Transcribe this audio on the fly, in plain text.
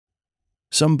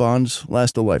Some bonds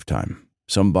last a lifetime.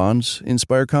 Some bonds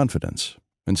inspire confidence.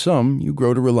 And some you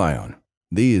grow to rely on.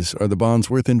 These are the bonds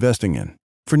worth investing in.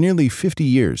 For nearly 50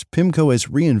 years, PIMCO has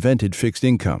reinvented fixed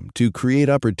income to create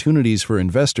opportunities for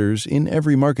investors in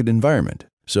every market environment.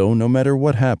 So no matter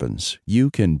what happens, you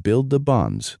can build the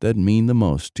bonds that mean the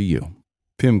most to you.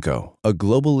 PIMCO, a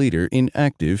global leader in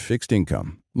active fixed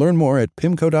income. Learn more at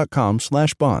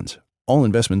pimco.com/bonds. All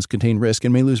investments contain risk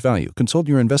and may lose value. Consult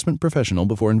your investment professional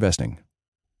before investing.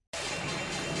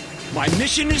 My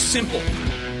mission is simple: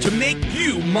 to make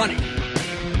you money.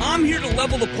 I'm here to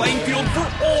level the playing field for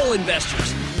all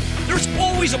investors. There's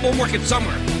always a bull market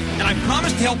somewhere, and I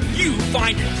promise to help you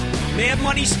find it. Mad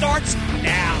Money starts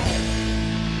now.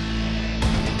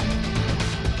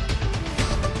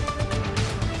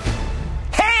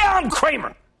 Hey, I'm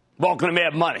Cramer. Welcome to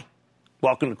Mad Money.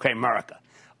 Welcome to Cramerica.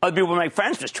 Other people make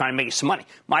friends, just trying to make you some money.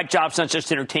 My job's not just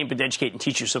to entertain, but to educate and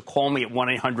teach you, so call me at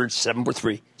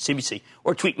 1-800-743-CBC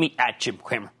or tweet me at Jim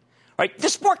Cramer. All right,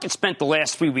 this market spent the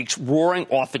last 3 weeks roaring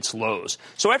off its lows.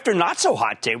 So after a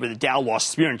not-so-hot day where the Dow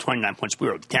lost 329 points, we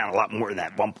were down a lot more than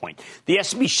that at one point. The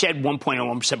S&P shed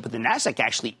 1.01%, but the Nasdaq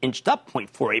actually inched up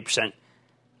 0.48%.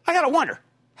 I got to wonder,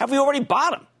 have we already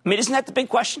bottomed? I mean, isn't that the big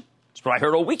question? That's what I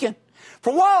heard all weekend.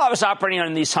 For a while, I was operating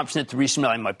on the assumption that the recent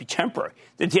rally might be temporary,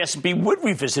 that the S&P would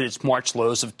revisit its March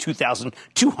lows of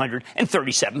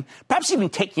 2,237, perhaps even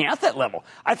taking out that level.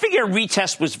 I figured a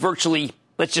retest was virtually,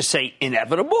 let's just say,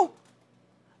 inevitable.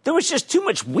 There was just too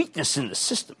much weakness in the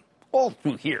system all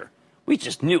through here. We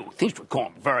just knew things were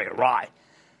going very awry.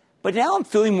 But now I'm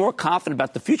feeling more confident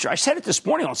about the future. I said it this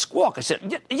morning on Squawk. I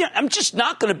said, I'm just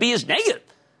not going to be as negative.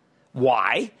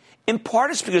 Why? In part,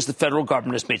 it's because the federal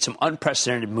government has made some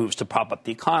unprecedented moves to prop up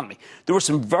the economy. There were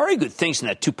some very good things in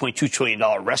that $2.2 trillion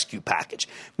rescue package.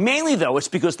 Mainly, though, it's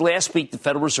because last week the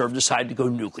Federal Reserve decided to go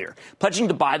nuclear, pledging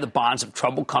to buy the bonds of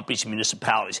troubled companies and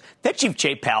municipalities. Fed Chief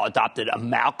Jay Powell adopted a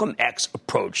Malcolm X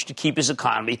approach to keep his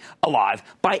economy alive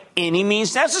by any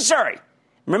means necessary.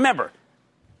 Remember,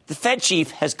 the Fed chief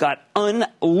has got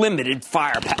unlimited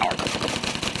firepower.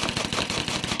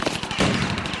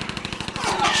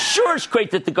 Sure, it's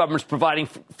great that the government's providing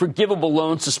forgivable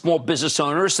loans to small business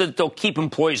owners so that they'll keep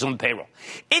employees on the payroll.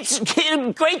 It's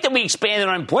great that we expanded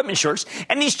unemployment insurance,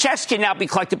 and these checks can now be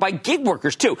collected by gig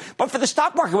workers, too. But for the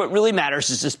stock market, what really matters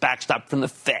is this backstop from the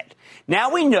Fed. Now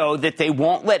we know that they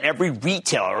won't let every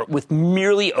retailer with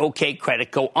merely okay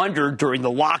credit go under during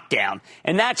the lockdown,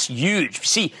 and that's huge.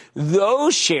 See,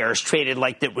 those shares traded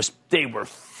like they were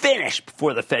finished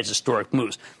before the Fed's historic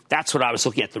moves. That's what I was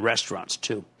looking at the restaurants,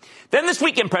 too. Then this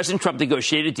weekend, President Trump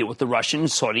negotiated a deal with the Russia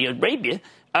and Saudi Arabia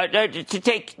to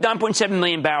take 9.7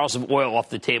 million barrels of oil off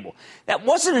the table. That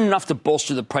wasn't enough to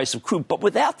bolster the price of crude, but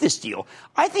without this deal,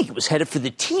 I think it was headed for the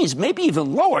teens, maybe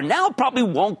even lower. Now it probably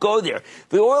won't go there.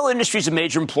 The oil industry is a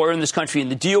major employer in this country,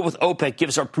 and the deal with OPEC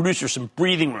gives our producers some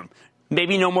breathing room.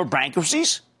 Maybe no more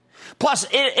bankruptcies? Plus,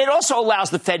 it also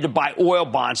allows the Fed to buy oil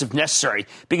bonds if necessary,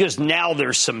 because now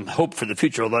there's some hope for the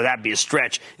future, although that'd be a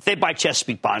stretch. If they buy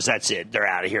Chesapeake bonds, that's it. They're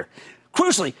out of here.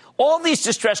 Crucially, all these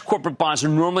distressed corporate bonds are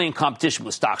normally in competition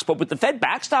with stocks, but with the Fed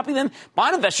backstopping them,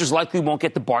 bond investors likely won't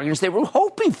get the bargains they were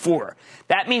hoping for.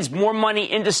 That means more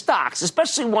money into stocks,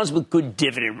 especially ones with good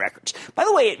dividend records. By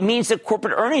the way, it means that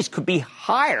corporate earnings could be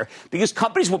higher because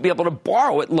companies will be able to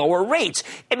borrow at lower rates.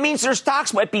 It means their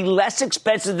stocks might be less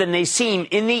expensive than they seem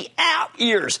in the out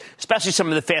years, especially some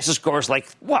of the fastest growers like,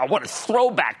 wow, what a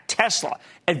throwback, Tesla,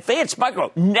 Advanced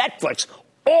Micro, Netflix,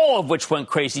 all of which went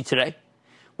crazy today.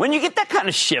 When you get that kind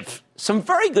of shift, some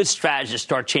very good strategists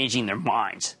start changing their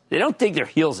minds. They don't dig their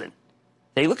heels in.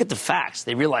 They look at the facts.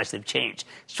 They realize they've changed.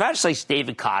 Strategists like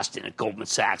David Kostin at Goldman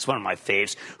Sachs, one of my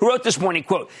faves, who wrote this morning,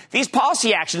 quote, "These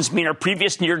policy actions mean our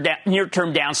previous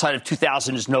near-term downside of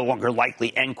 2000 is no longer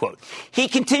likely," end quote. He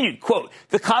continued, quote,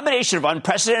 "The combination of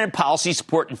unprecedented policy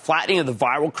support and flattening of the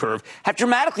viral curve have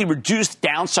dramatically reduced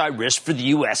downside risk for the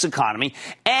U.S. economy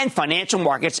and financial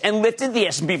markets and lifted the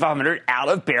S&P 500 out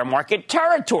of bear market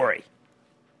territory."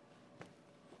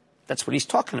 That's what he's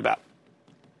talking about.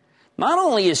 Not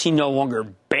only is he no longer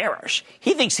bearish,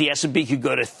 he thinks the S&P could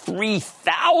go to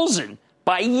 3,000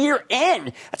 by year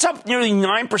end. That's up nearly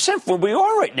 9% from where we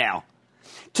are right now.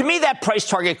 To me, that price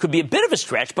target could be a bit of a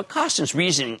stretch, but Kostin's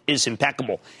reasoning is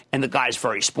impeccable, and the guy's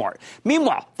very smart.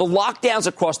 Meanwhile, the lockdowns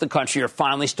across the country are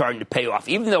finally starting to pay off,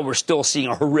 even though we're still seeing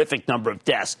a horrific number of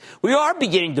deaths. We are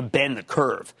beginning to bend the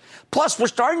curve. Plus, we're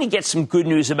starting to get some good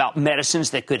news about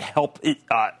medicines that could help.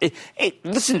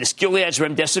 Listen to this, Gilead's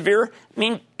remdesivir. I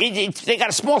mean, they got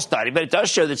a small study, but it does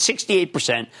show that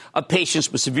 68% of patients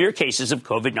with severe cases of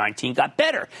COVID-19 got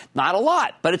better. Not a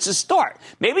lot, but it's a start.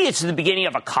 Maybe it's the beginning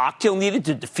of a cocktail needed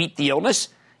to defeat the illness.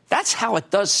 That's how it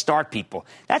does start, people.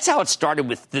 That's how it started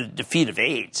with the defeat of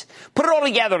AIDS. Put it all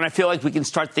together, and I feel like we can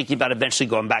start thinking about eventually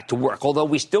going back to work, although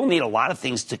we still need a lot of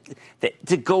things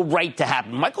to go right to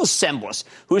happen. Michael Semblas,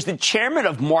 who is the chairman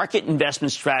of Market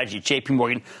Investment Strategy at J.P.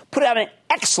 Morgan, put out an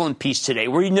excellent piece today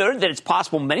where he noted that it's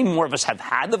possible many more of us have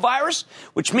had the virus,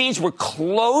 which means we're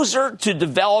closer to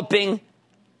developing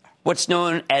what's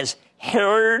known as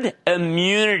herd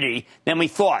immunity than we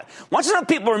thought. Once enough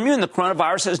people are immune, the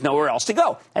coronavirus has nowhere else to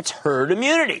go. That's herd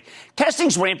immunity.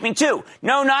 Testing's ramping, too.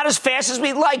 No, not as fast as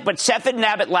we'd like, but Cepheid and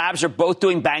Abbott Labs are both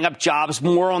doing bang-up jobs.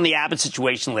 More on the Abbott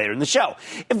situation later in the show.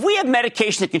 If we have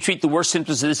medication that can treat the worst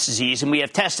symptoms of this disease and we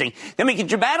have testing, then we can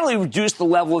dramatically reduce the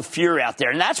level of fear out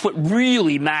there, and that's what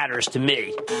really matters to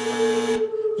me.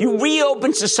 You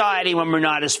reopen society when we're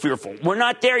not as fearful. We're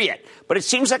not there yet, but it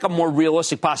seems like a more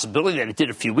realistic possibility than it did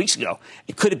a few weeks ago.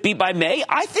 Could it be by May?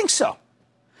 I think so.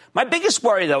 My biggest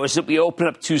worry, though, is that we open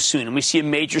up too soon and we see a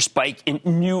major spike in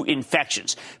new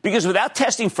infections. Because without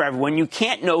testing for everyone, you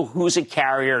can't know who's a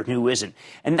carrier and who isn't.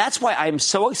 And that's why I'm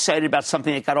so excited about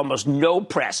something that got almost no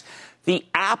press. The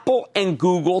Apple and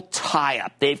Google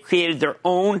tie-up. They've created their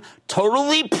own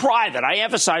totally private, I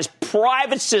emphasize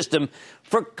private system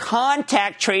for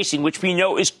contact tracing, which we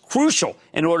know is crucial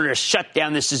in order to shut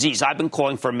down this disease. I've been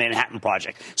calling for a Manhattan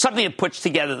Project, something that puts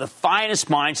together the finest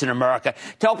minds in America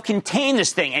to help contain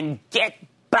this thing and get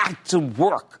back to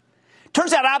work.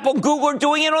 Turns out Apple and Google are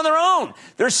doing it on their own.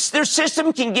 Their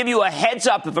system can give you a heads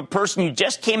up if a person you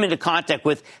just came into contact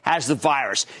with has the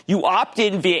virus. You opt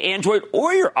in via Android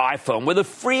or your iPhone with a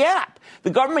free app. The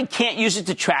government can't use it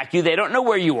to track you. They don't know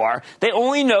where you are. They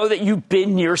only know that you've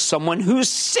been near someone who's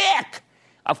sick.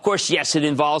 Of course, yes, it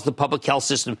involves the public health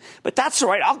system, but that's all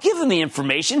right. I'll give them the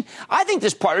information. I think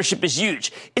this partnership is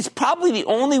huge. It's probably the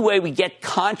only way we get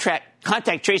contact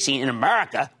tracing in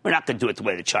America. We're not going to do it the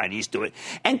way the Chinese do it.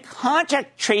 And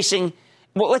contact tracing,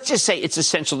 well, let's just say it's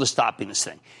essential to stopping this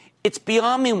thing. It's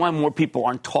beyond me why more people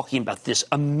aren't talking about this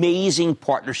amazing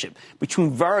partnership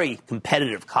between very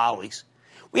competitive colleagues.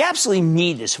 We absolutely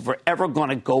need this if we're ever going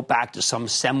to go back to some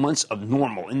semblance of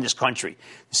normal in this country.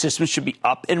 The system should be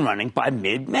up and running by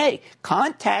mid-May.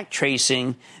 Contact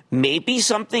tracing, maybe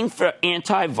something for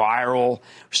antiviral,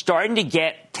 starting to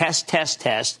get test.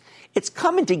 It's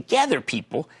coming together,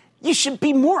 people. You should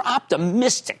be more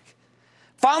optimistic.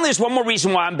 Finally, there's one more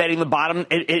reason why I'm betting the bottom.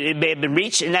 It may have been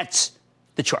reached, and that's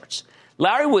the charts.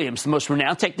 Larry Williams, the most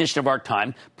renowned technician of our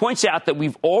time, points out that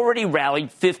we've already rallied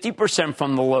 50%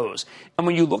 from the lows. And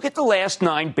when you look at the last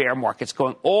 9 bear markets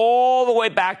going all the way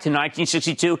back to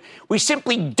 1962, we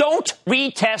simply don't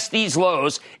retest these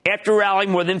lows after rallying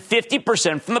more than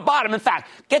 50% from the bottom. In fact,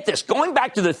 get this, going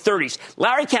back to the 30s,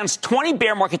 Larry counts 20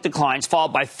 bear market declines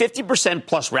followed by 50%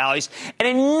 plus rallies. And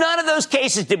in none of those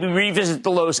cases did we revisit the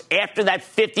lows after that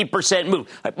 50% move.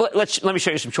 Let me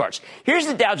show you some charts. Here's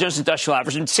the Dow Jones Industrial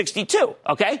Average in 62.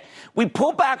 Okay, we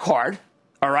pull back hard,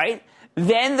 all right?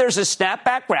 Then there's a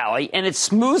snapback rally, and it's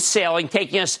smooth sailing,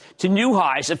 taking us to new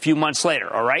highs a few months later,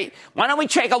 all right? Why don't we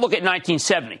take a look at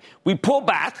 1970? We pull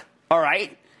back, all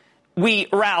right? We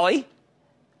rally.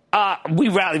 We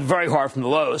rally very hard from the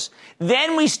lows.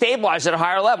 Then we stabilize at a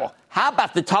higher level. How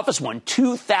about the toughest one,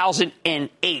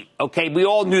 2008? Okay, we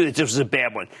all knew that this was a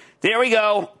bad one. There we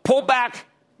go. Pull back.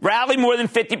 Rally more than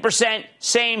 50%,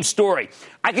 same story.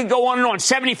 I could go on and on.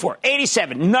 74,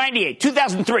 87, 98,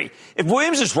 2003. If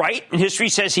Williams is right, and history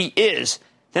says he is,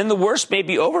 then the worst may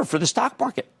be over for the stock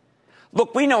market.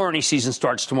 Look, we know earnings season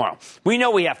starts tomorrow. We know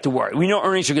we have to worry. We know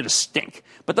earnings are going to stink.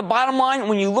 But the bottom line,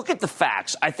 when you look at the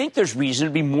facts, I think there's reason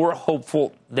to be more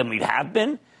hopeful than we have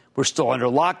been. We're still under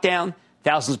lockdown.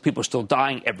 Thousands of people are still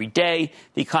dying every day.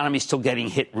 The economy is still getting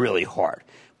hit really hard.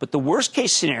 But the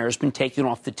worst-case scenario has been taken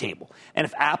off the table. And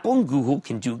if Apple and Google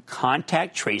can do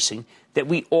contact tracing that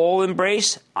we all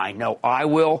embrace, I know I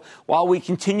will, while we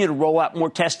continue to roll out more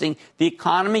testing, the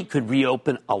economy could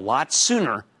reopen a lot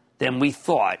sooner than we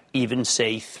thought, even,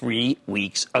 say, 3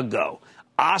 weeks ago.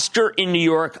 Oscar in New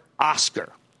York.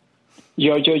 Oscar.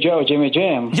 Yo, Jimmy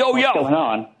Jim. Yo. What's going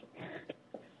on?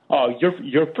 Oh,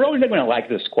 you're probably not going to like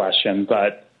this question,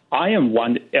 but I am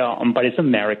one, but it's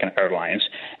American Airlines.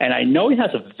 And I know it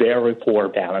has a very poor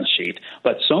balance sheet,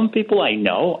 but some people I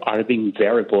know are being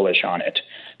very bullish on it.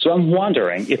 So I'm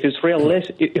wondering if it's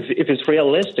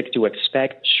realistic to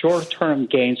expect short-term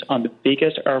gains on the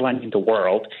biggest airline in the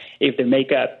world if they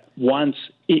make up once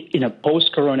in a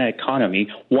post-corona economy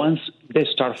once they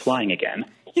start flying again.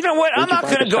 You know what? I'm not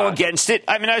going to go against it.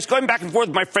 I mean, I was going back and forth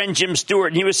with my friend Jim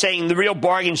Stewart, and he was saying the real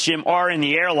bargains, Jim, are in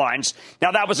the airlines.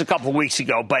 Now, that was a couple of weeks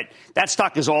ago, but that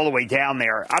stock is all the way down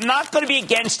there. I'm not going to be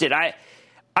against it.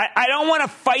 I don't want to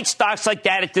fight stocks like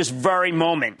that at this very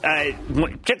moment,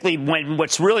 particularly when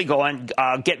what's really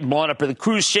getting blown up are the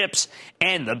cruise ships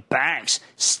and the banks.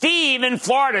 Steve in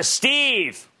Florida.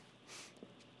 Steve.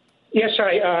 Yes,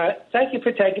 sorry. Thank you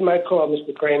for taking my call,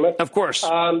 Mr. Cramer. Of course.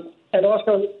 And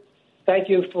also, thank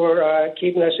you for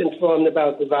keeping us informed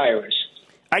about the virus.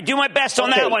 I do my best on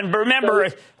that one, but remember,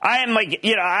 I am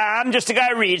I'm just a guy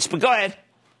who reads, but go ahead.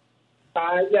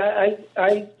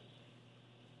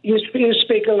 You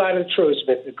speak a lot of truth,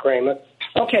 Mr. Cramer.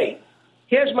 Okay,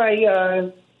 here's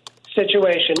my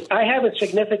situation. I have a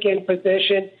significant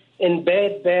position in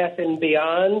Bed Bath &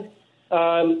 Beyond.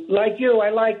 Like you, I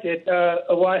liked it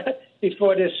a while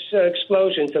before this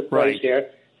explosion took place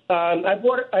here. I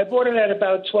bought it at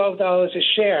about $12 a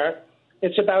share.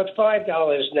 It's about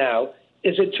 $5 now.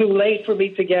 Is it too late for me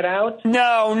to get out?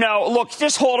 No. Look,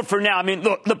 just hold it for now. I mean,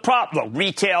 look, the problem,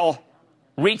 retail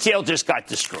just got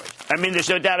destroyed. I mean, there's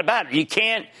no doubt about it. You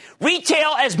can't.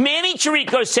 Retail, as Manny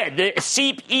Chirico said, the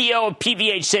CEO of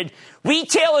PVH said,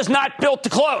 retail is not built to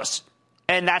close.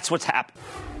 And that's what's happened.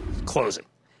 Closing.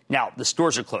 Now, the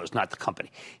stores are closed, not the company.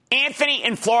 Anthony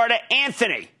in Florida.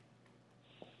 Anthony.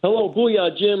 Hello,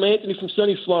 booyah, Jim. Anthony from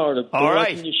sunny Florida. All right.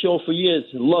 Been watching your show for years.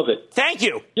 Love it. Thank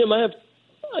you. Jim, I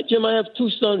have two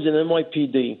sons in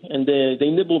NYPD, and they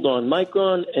nibbled on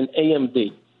Micron and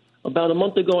AMD. About a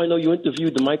month ago, I know you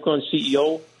interviewed the Micron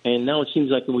CEO, and now it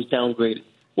seems like it was downgraded.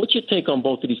 What's your take on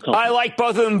both of these companies? I like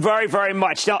both of them very, very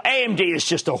much. Now, AMD is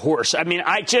just a horse. I mean,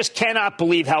 I just cannot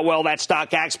believe how well that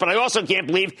stock acts, but I also can't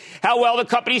believe how well the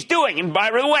company's doing. And by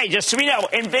the way, just so we know,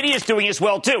 NVIDIA is doing as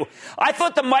well, too. I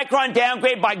thought the Micron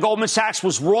downgrade by Goldman Sachs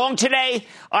was wrong today.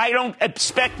 I don't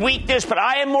expect weakness, but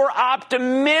I am more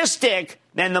optimistic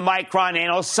than the Micron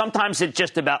analysts. Sometimes it's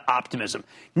just about optimism.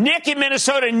 Nick in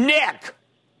Minnesota. Nick.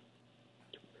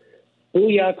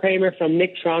 Booyah, Cramer from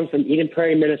Nick Tron from Eden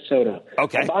Prairie, Minnesota.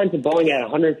 Okay. I'm buying to Boeing at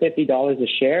 $150 a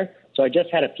share, so I just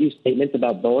had a few statements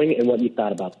about Boeing and what you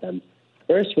thought about them.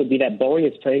 First would be that Boeing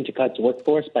is planning to cut its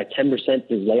workforce by 10%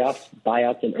 through layoffs,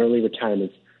 buyouts, and early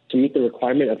retirements to meet the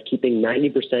requirement of keeping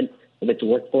 90% of its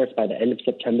workforce by the end of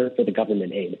September for the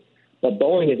government aid. But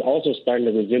Boeing is also starting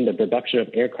to resume the production of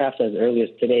aircraft as early as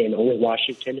today in only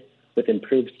Washington with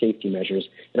improved safety measures,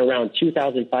 and around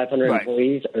 2,500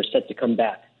 employees are set to come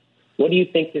back. What do you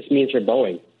think this means for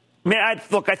Boeing? I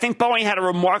think Boeing had a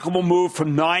remarkable move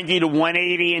from 90 to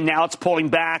 180, and now it's pulling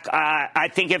back. I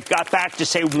think it got back to,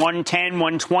 say, 110,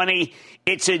 120.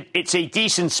 It's a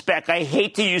decent spec. I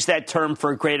hate to use that term for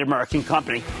a great American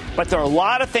company, but there are a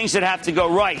lot of things that have to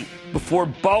go right before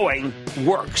Boeing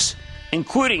works,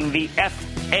 including the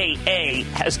FAA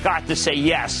has got to say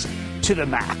yes to the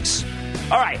MAX.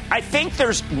 All right, I think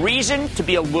there's reason to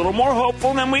be a little more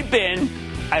hopeful than we've been.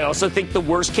 I also think the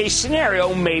worst-case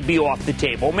scenario may be off the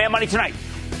table. Mad Money tonight.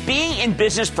 Being in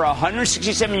business for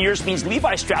 167 years means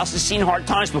Levi Strauss has seen hard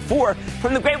times before,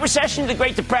 from the Great Recession to the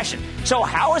Great Depression. So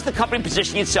how is the company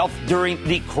positioning itself during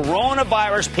the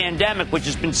coronavirus pandemic, which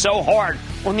has been so hard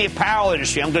on the apparel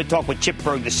industry? I'm going to talk with Chip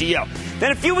Bergh, the CEO.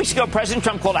 Then a few weeks ago, President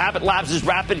Trump called Abbott Labs'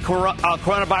 rapid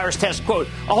coronavirus test, quote,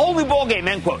 a whole new ballgame,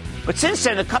 end quote. But since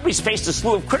then, the company's faced a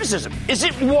slew of criticism. Is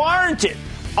it warranted?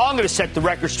 I'm going to set the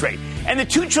record straight. And the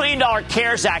 $2 trillion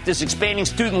CARES Act is expanding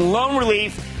student loan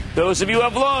relief. Those of you who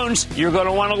have loans, you're going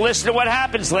to want to listen to what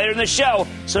happens later in the show.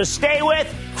 So stay with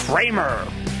Cramer.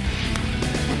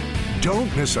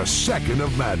 Don't miss a second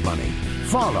of Mad Money.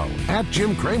 Follow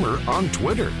 @Jim Cramer on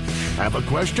Twitter. Have a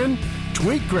question?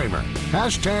 Tweet Cramer.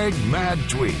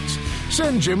 #MadTweets.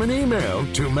 Send Jim an email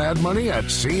to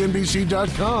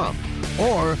madmoney@cnbc.com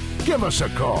or give us a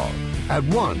call at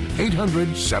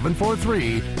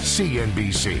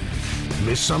 1-800-743-CNBC.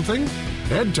 Miss something?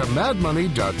 Head to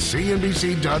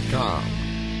madmoney.cnbc.com.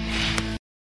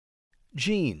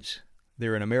 Jeans.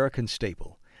 They're an American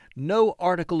staple. No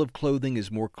article of clothing is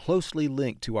more closely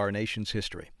linked to our nation's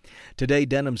history. Today,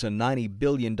 denim's a $90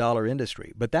 billion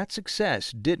industry, but that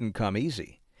success didn't come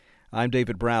easy. I'm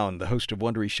David Brown, the host of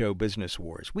Wondery Show Business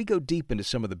Wars. We go deep into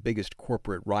some of the biggest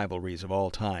corporate rivalries of all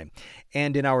time.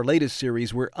 And in our latest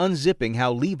series, we're unzipping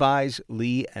how Levi's,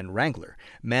 Lee, and Wrangler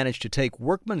managed to take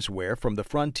workman's wear from the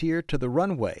frontier to the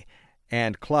runway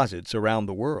and closets around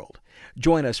the world.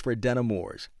 Join us for Denim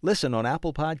Wars. Listen on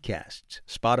Apple Podcasts,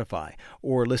 Spotify,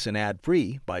 or listen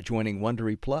ad-free by joining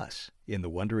Wondery Plus in the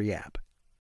Wondery app.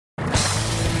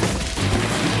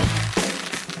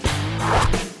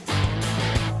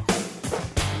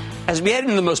 As we head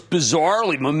into the most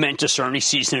bizarrely momentous earnings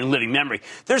season in living memory,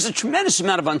 there's a tremendous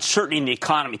amount of uncertainty in the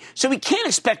economy, so we can't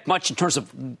expect much in terms of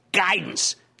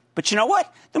guidance. But you know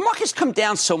what? The market's come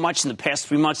down so much in the past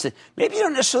 3 months that maybe you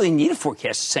don't necessarily need a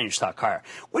forecast to send your stock higher.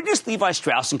 Witness Levi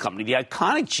Strauss Co, the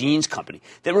iconic jeans company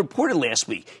that reported last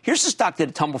week. Here's the stock that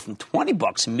had tumbled from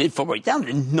 $20 in mid-February down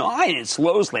to $9 in its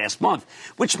lows last month,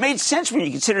 which made sense when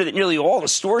you consider that nearly all the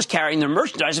stores carrying their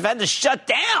merchandise have had to shut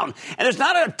down. And there's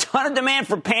not a ton of demand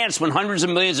for pants when hundreds of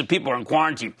millions of people are in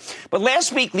quarantine. But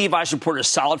last week, Levi's reported a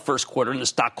solid first quarter and the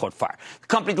stock caught fire. The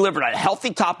company delivered a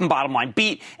healthy top and bottom line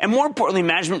beat, and more importantly,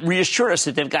 management reassured us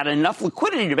that they've got enough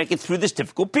liquidity to make it through this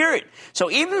difficult period. So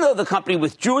even though the company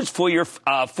withdrew its full-year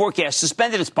forecast,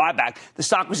 suspended its buyback, the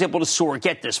stock was able to soar,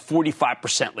 get this,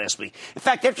 45% last week. In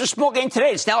fact, after a small gain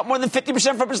today, it's now up more than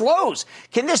 50% from its lows.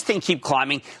 Can this thing keep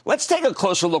climbing? Let's take a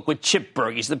closer look with Chip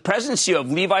Bergh. He's the president and CEO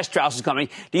of Levi Strauss Co. to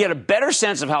get a better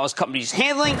sense of how his company is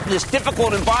handling this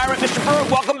difficult environment. Mr.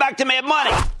 Bergh, welcome back to Mad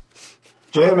Money.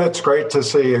 Jim, it's great to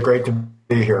see you. Great to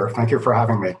be here. Thank you for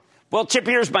having me. Well, Chip,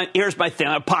 here's my thing.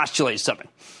 I'll postulate something.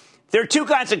 There are two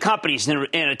kinds of companies in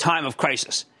a time of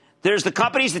crisis. There's the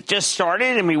companies that just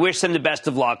started, and we wish them the best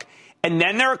of luck. And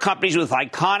then there are companies with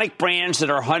iconic brands that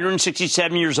are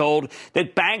 167 years old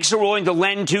that banks are willing to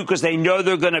lend to because they know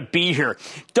they're going to be here.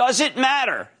 Does it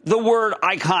matter, the word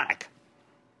iconic?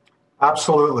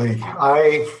 Absolutely.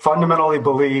 I fundamentally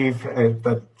believe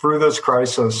that through this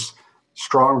crisis,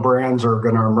 strong brands are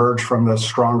going to emerge from this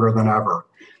stronger than ever.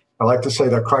 I like to say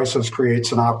that crisis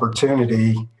creates an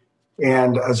opportunity.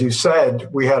 And as you said,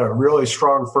 we had a really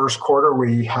strong first quarter.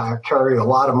 We carry a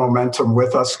lot of momentum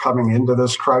with us coming into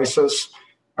this crisis.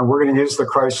 And we're going to use the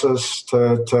crisis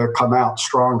to come out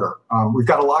stronger. We've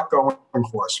got a lot going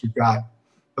for us. We've got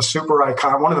a super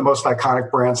icon, one of the most iconic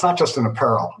brands, not just in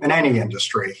apparel, in any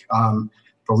industry. The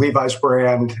Levi's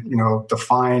brand,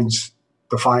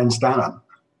 defines denim.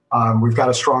 We've got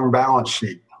a strong balance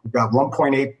sheet. We've got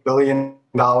 $1.8 billion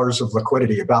of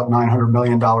liquidity, about $900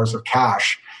 million of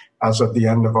cash as of the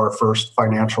end of our first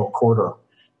financial quarter.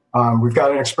 We've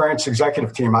got an experienced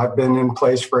executive team. I've been in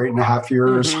place for 8.5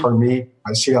 years. Harmeet,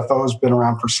 my CFO, has been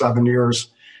around for 7 years.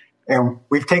 And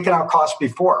we've taken out costs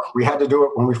before. We had to do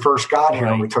it when we first got here,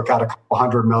 and we took out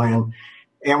 $200 million.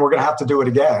 And we're going to have to do it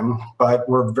again. But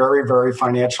we're very, very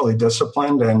financially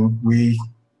disciplined, and we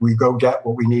go get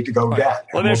what we need to go get.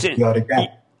 Well, we'll do that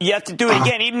again. You have to do it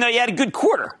again, even though you had a good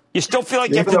quarter. You still feel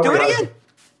like you have to do it again?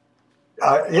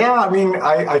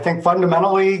 I think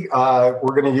fundamentally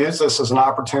we're going to use this as an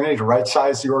opportunity to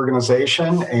right-size the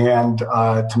organization and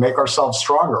to make ourselves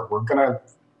stronger. We're going to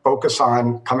focus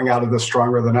on coming out of this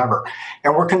stronger than ever.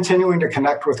 And we're continuing to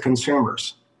connect with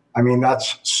consumers.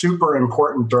 That's super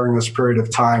important during this period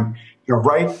of time.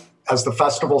 Right as the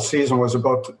festival season was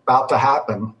about to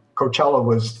happen, Coachella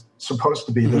was supposed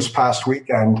to be this past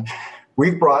weekend.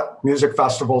 We've brought music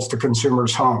festivals to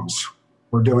consumers' homes.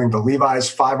 We're doing the Levi's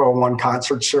 501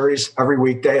 concert series every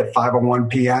weekday at 5:01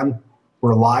 p.m.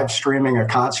 We're live streaming a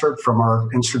concert from our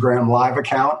Instagram Live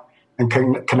account and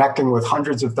connecting with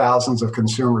hundreds of thousands of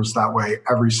consumers that way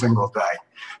every single day.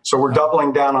 So we're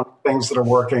doubling down on things that are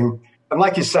working. And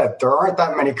like you said, there aren't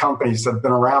that many companies that have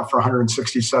been around for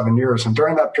 167 years. And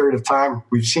during that period of time,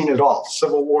 we've seen it all.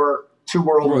 Civil War, 2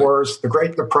 world wars, the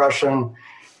Great Depression.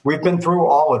 We've been through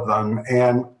all of them,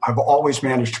 and I've always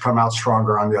managed to come out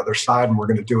stronger on the other side, and we're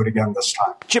going to do it again this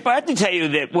time. Chip, I have to tell you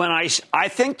that when I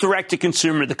think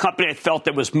direct-to-consumer, the company I felt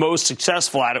that was most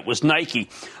successful at it was Nike.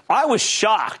 I was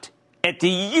shocked at the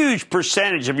huge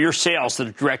percentage of your sales that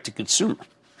are direct-to-consumer.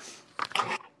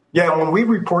 Yeah, when we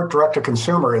report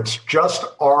direct-to-consumer, it's just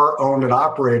our owned and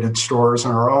operated stores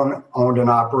and our own owned and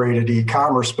operated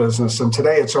e-commerce business, and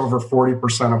today it's over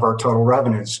 40% of our total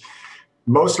revenues.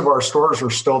 Most of our stores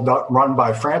are still run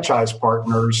by franchise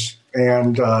partners,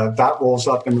 and that rolls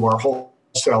up into our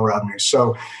wholesale revenue.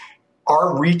 So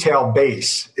our retail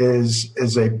base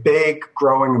is a big,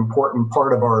 growing, important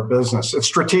part of our business. It's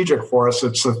strategic for us.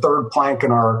 It's the third plank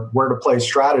in our where-to-play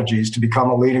strategies to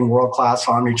become a leading world-class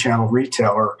omni-channel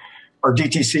retailer. Our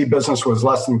DTC business was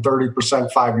less than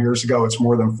 30% 5 years ago. It's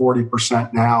more than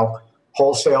 40% now.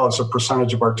 Wholesale is a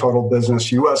percentage of our total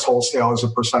business. U.S. wholesale is a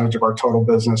percentage of our total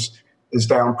business. Is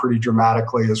down pretty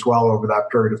dramatically as well over that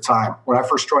period of time. When I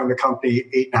first joined the company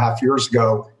 8.5 years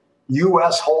ago,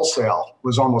 U.S. wholesale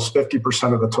was almost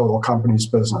 50% of the total company's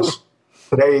business.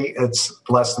 Today, it's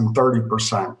less than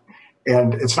 30%.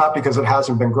 And it's not because it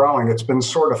hasn't been growing. It's been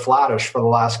sort of flattish for the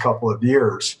last couple of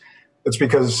years. It's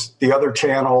because the other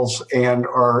channels and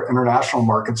our international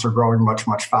markets are growing much,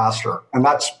 much faster. And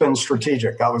that's been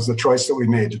strategic. That was the choice that we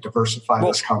made to diversify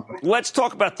this company. Let's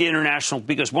talk about the international,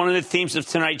 because one of the themes of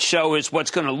tonight's show is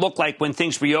what's going to look like when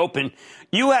things reopen.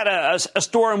 You had a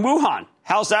store in Wuhan.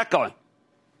 How's that going?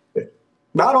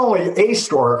 Not only a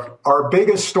store, our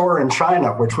biggest store in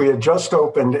China, which we had just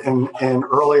opened in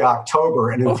early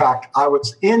October. And in fact, I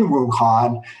was in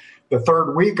Wuhan the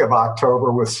third week of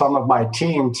October with some of my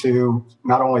team to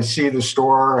not only see the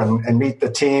store and meet the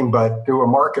team, but do a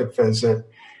market visit.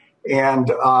 And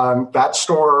that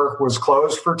store was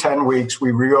closed for 10 weeks.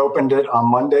 We reopened it on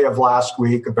Monday of last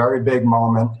week, a very big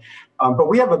moment. But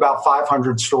we have about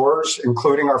 500 stores,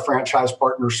 including our franchise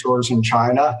partner stores in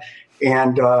China.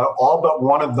 And all but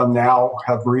one of them now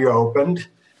have reopened.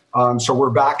 So we're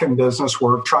back in business.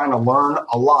 We're trying to learn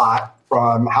a lot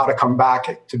from how to come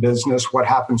back to business, what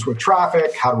happens with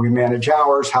traffic, how do we manage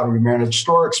hours, how do we manage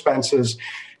store expenses,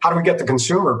 how do we get the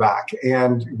consumer back?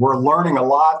 And we're learning a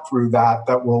lot through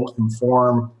that will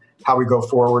inform how we go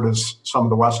forward as some of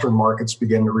the Western markets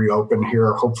begin to reopen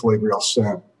here, hopefully real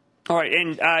soon. All right.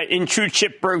 And in true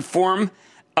Chip Bergh form,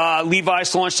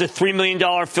 Levi's launched a $3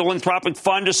 million philanthropic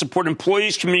fund to support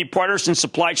employees, community partners, and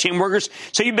supply chain workers.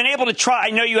 So you've been able to try. I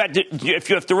know you had to, if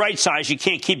you have the right size, you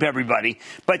can't keep everybody.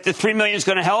 But the $3 million is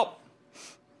going to help?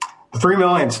 The $3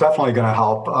 million is definitely going to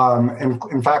help.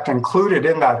 In fact, included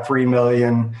in that $3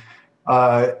 million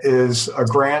is a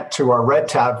grant to our Red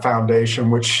Tab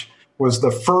Foundation, which was the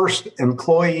first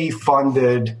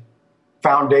employee-funded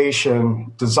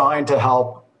foundation designed to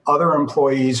help other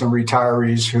employees and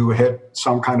retirees who hit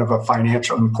some kind of a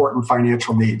important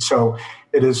financial need. So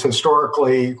it is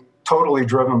historically totally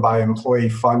driven by employee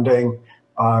funding.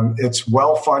 It's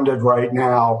well funded right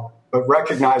now, but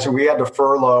recognizing we had to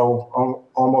furlough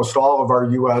almost all of our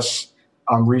U.S.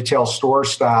 Retail store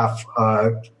staff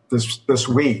this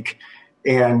week.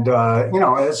 And,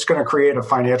 it's going to create a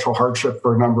financial hardship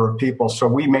for a number of people. So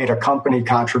we made a company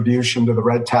contribution to the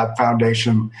Red Tab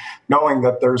Foundation, knowing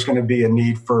that there's going to be a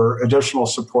need for additional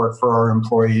support for our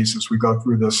employees as we go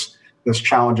through this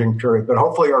challenging period. But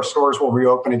hopefully our stores will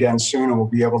reopen again soon and we'll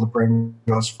be able to bring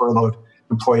those furloughed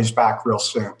employees back real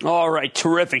soon. All right.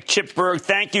 Terrific. Chip Bergh,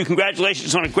 thank you.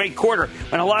 Congratulations on a great quarter.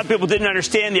 And a lot of people didn't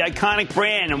understand the iconic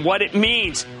brand and what it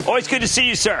means. Always good to see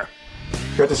you, sir.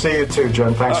 Good to see you too,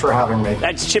 Jim. Thanks for having me.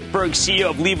 That's Chip Bergh, CEO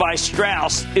of Levi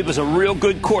Strauss. It was a real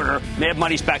good quarter. Mad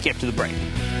Money's back after the break.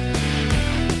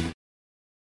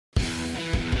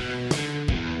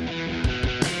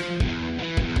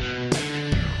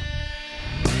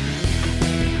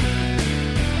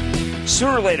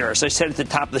 Sooner or later, as I said at the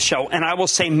top of the show, and I will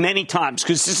say many times,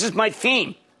 because this is my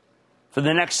theme for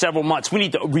the next several months, we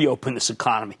need to reopen this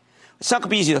economy. It's not going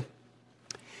to be easy, though.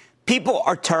 People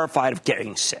are terrified of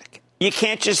getting sick. You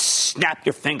can't just snap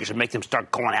your fingers and make them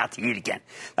start going out to eat again.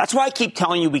 That's why I keep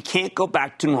telling you we can't go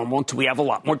back to normal until we have a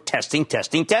lot more testing.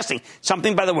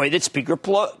 Something, by the way, that Speaker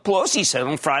Pelosi said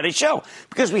on Friday's show,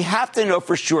 because we have to know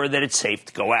for sure that it's safe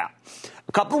to go out.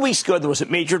 A couple of weeks ago, there was a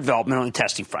major development on the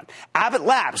testing front. Abbott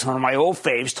Labs, one of my old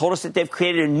faves, told us that they've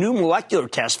created a new molecular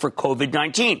test for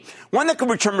COVID-19, one that could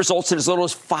return results in as little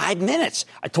as 5 minutes.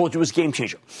 I told you it was a game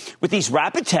changer. With these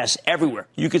rapid tests everywhere,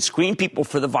 you could screen people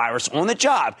for the virus on the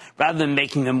job rather than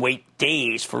making them wait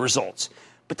days for results.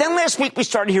 But then last week, we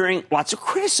started hearing lots of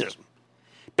criticism.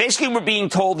 Basically, we're being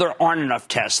told there aren't enough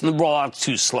tests and the rollout's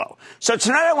too slow. So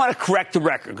tonight I want to correct the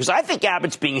record because I think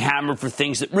Abbott's being hammered for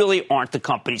things that really aren't the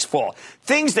company's fault.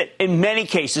 Things that, in many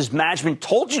cases, management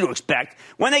told you to expect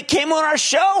when they came on our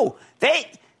show. They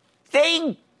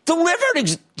delivered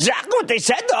exactly what they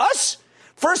said to us.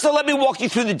 First, let me walk you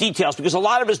through the details because a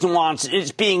lot of his nuance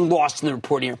is being lost in the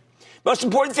report here. Most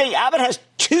important thing, Abbott has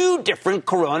 2 different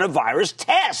coronavirus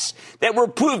tests that were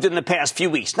approved in the past few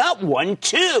weeks. Not 1,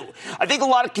 2. I think a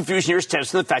lot of confusion here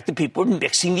stems from the fact that people are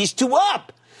mixing these 2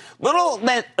 up.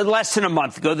 Less than a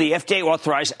month ago, the FDA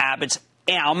authorized Abbott's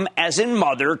M, as in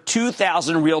mother,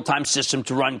 2,000 real-time system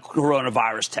to run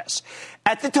coronavirus tests.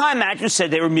 At the time, management said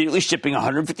they were immediately shipping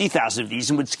 150,000 of these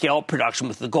and would scale up production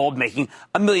with the goal of making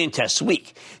 1 million tests a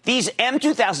week. These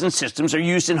M2000 systems are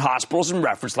used in hospitals and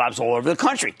reference labs all over the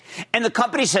country. And the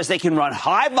company says they can run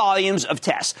high volumes of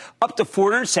tests, up to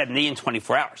 470 in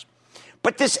 24 hours.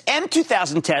 But this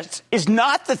M2000 test is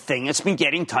not the thing that's been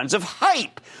getting tons of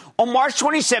hype. On March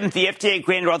 27th, the FDA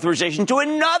granted authorization to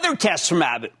another test from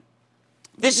Abbott.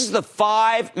 This is the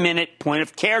 5-minute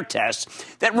point-of-care test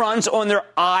that runs on their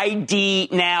ID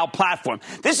Now platform.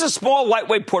 This is a small,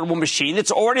 lightweight, portable machine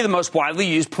that's already the most widely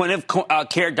used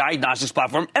point-of-care diagnostics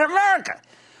platform in America.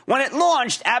 When it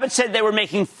launched, Abbott said they were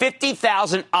making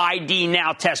 50,000 ID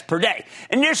Now tests per day,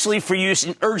 initially for use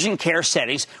in urgent care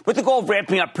settings, with the goal of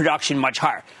ramping up production much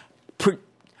higher.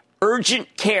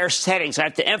 urgent care settings. I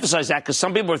have to emphasize that because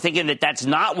some people are thinking that that's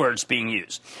not where it's being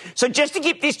used. So just to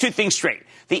keep these two things straight,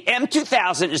 the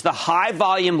M2000 is the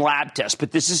high-volume lab test,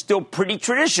 but this is still pretty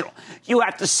traditional. You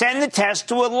have to send the test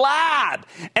to a lab,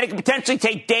 and it can potentially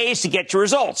take days to get your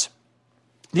results.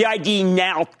 The ID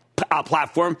Now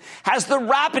platform has the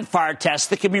rapid-fire test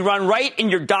that can be run right in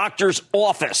your doctor's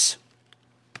office.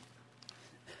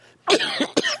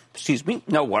 Excuse me,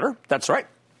 no water, that's right.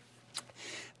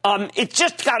 It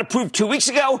just got approved 2 weeks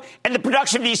ago, and the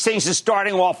production of these things is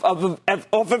starting off of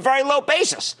a very low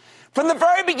basis. From the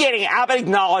very beginning, Abbott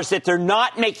acknowledged that they're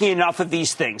not making enough of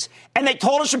these things, and they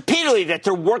told us repeatedly that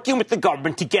they're working with the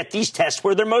government to get these tests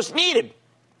where they're most needed.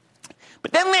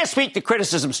 But then last week, the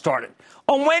criticism started.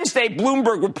 On Wednesday,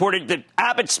 Bloomberg reported that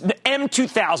Abbott's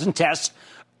M2000 tests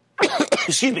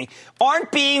excuse me,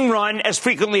 aren't being run as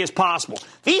frequently as possible.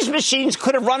 These machines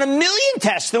could have run 1 million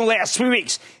tests in the last 3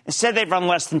 weeks. Instead, they've run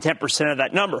less than 10% of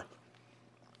that number.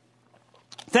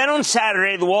 Then on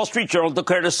Saturday, the Wall Street Journal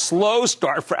declared a slow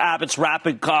start for Abbott's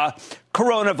rapid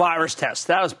coronavirus test.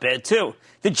 That was bad, too.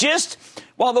 The gist?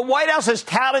 While the White House has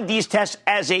touted these tests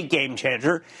as a game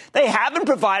changer, they haven't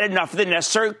provided enough of the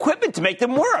necessary equipment to make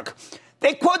them work.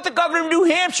 They quote the governor of New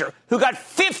Hampshire, who got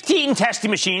 15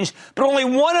 testing machines, but only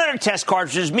 100 test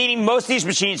cartridges, meaning most of these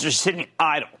machines are sitting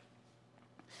idle.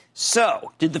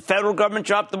 So, did the federal government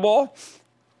drop the ball?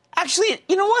 Actually,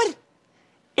 you know what?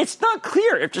 It's not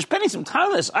clear. After spending some time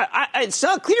on this, it's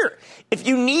not clear. If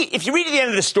you read to the end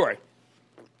of the story,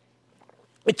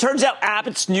 it turns out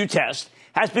Abbott's new test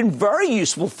has been very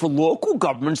useful for local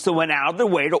governments that went out of their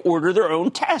way to order their own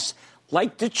tests,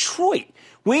 like Detroit.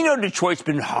 We know Detroit's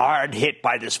been hard hit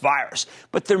by this virus,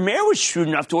 but their mayor was shrewd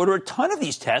enough to order a ton of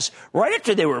these tests right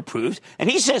after they were approved, and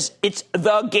he says it's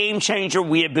the game changer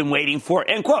we have been waiting for,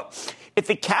 end quote. If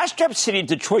the cash-strapped city of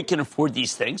Detroit can afford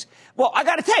these things, well, I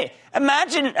got to tell you,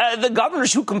 imagine the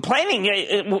governors who've complaining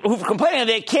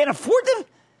they can't afford them.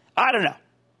 I don't know.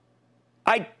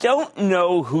 I don't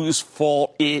know whose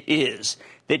fault it is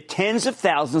that tens of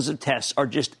thousands of tests are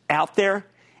just out there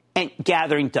and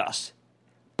gathering dust.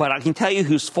 But I can tell you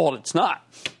whose fault it's not.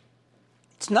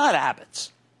 It's not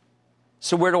Abbott's.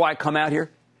 So where do I come out here?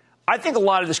 I think a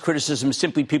lot of this criticism is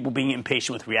simply people being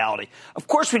impatient with reality. Of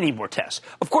course we need more tests.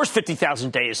 Of course 50,000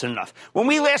 a day isn't enough. When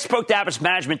we last spoke to Abbott's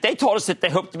management, they told us that they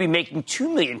hope to be making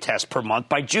 2 million tests per month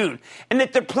by June, and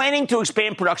that they're planning to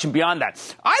expand production beyond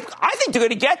that. I think they're going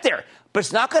to get there, but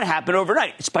it's not going to happen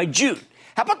overnight. It's by June.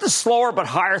 How about the slower but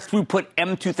higher throughput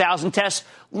M2000 tests?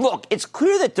 Look, it's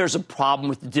clear that there's a problem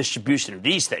with the distribution of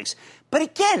these things. But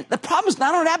again, the problem is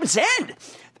not on Abbott's end.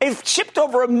 They've shipped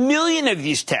over 1 million of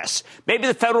these tests. Maybe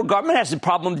the federal government has a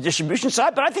problem on the distribution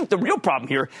side, but I think the real problem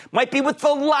here might be with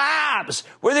the labs,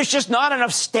 where there's just not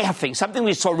enough staffing, something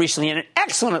we saw recently in an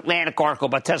excellent Atlantic article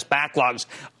about test backlogs.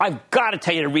 I've got to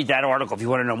tell you to read that article if you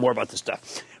want to know more about this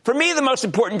stuff. For me, the most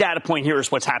important data point here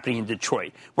is what's happening in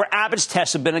Detroit, where Abbott's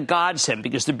tests have been a godsend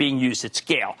because they're being used at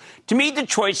scale. To me,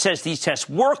 Detroit says these tests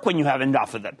work when you have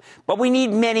enough of them, but we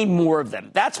need many more of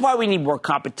them. That's why we need more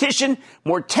competition,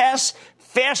 more tests,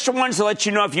 faster ones to let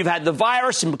you know if you've had the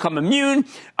virus and become immune.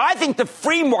 I think the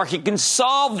free market can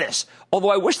solve this,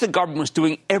 although I wish the government was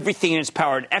doing everything in its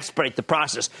power to expedite the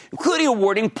process, including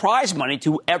awarding prize money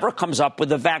to whoever comes up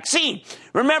with a vaccine.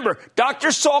 Remember, Dr.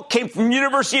 Salk came from the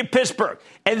University of Pittsburgh,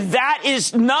 and that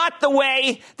is not the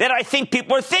way that I think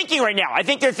people are thinking right now. I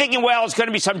think they're thinking, well, it's going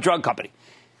to be some drug company.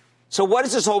 So what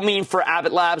does this all mean for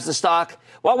Abbott Labs, the stock?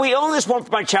 Well, we own this one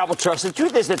for my travel trust. The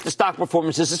truth is that the stock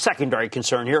performance is a secondary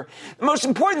concern here. The most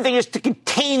important thing is to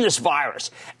contain this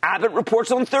virus. Abbott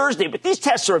reports on Thursday, but these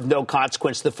tests are of no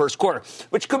consequence to the first quarter,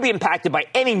 which could be impacted by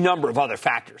any number of other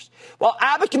factors. While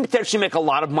Abbott can potentially make a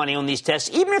lot of money on these tests,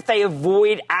 even if they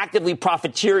avoid actively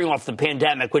profiteering off the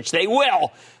pandemic, which they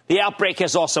will, the outbreak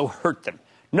has also hurt them.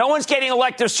 No one's getting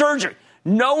elective surgery.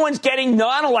 No one's getting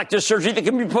non-elective surgery that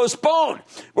can be postponed.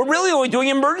 We're really only doing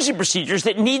emergency procedures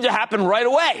that need to happen right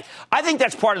away. I think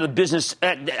that's part of the business.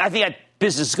 I think that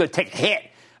business is going to take a hit,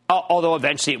 although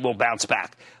eventually it will bounce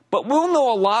back. But we'll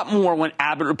know a lot more when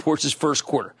Abbott reports his first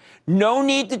quarter. No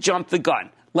need to jump the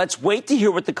gun. Let's wait to hear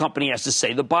what the company has to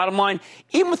say. The bottom line,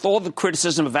 even with all the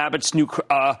criticism of Abbott's new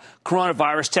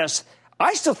coronavirus tests,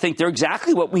 I still think they're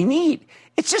exactly what we need.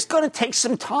 It's just going to take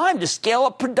some time to scale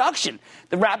up production.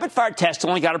 The rapid-fire test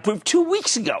only got approved 2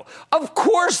 weeks ago. Of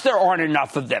course there aren't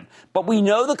enough of them, but we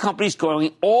know the company's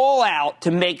going all out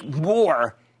to make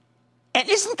more. And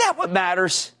isn't that what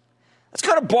matters? Let's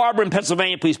go to Barbara in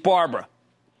Pennsylvania, please. Barbara.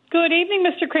 Good evening,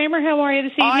 Mr. Kramer. How are you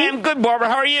this evening? I am good, Barbara.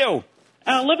 How are you?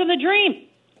 Living the dream.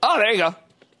 Oh, there you go.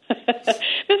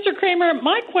 Mr. Cramer,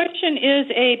 my question is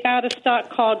about a stock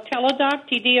called Teladoc,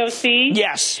 TDOC.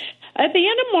 Yes. At the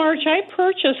end of March, I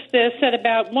purchased this at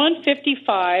about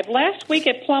 155. Last week,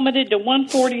 it plummeted to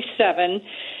 147.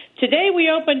 Today, we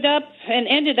opened up and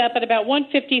ended up at about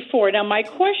 154. Now, my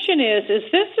question is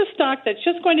this a stock that's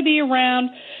just going to be around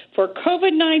for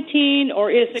COVID-19,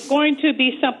 or is it going to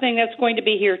be something that's going to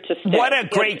be here to stay? What a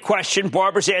great question.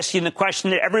 Barbara's asking the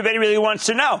question that everybody really wants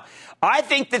to know. I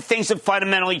think that things have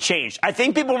fundamentally changed. I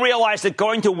think people realize that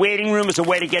going to a waiting room is a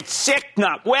way to get sick,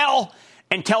 not well,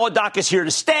 and Teladoc is here to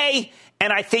stay.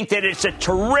 And I think that it's a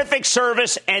terrific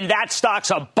service, and that stock's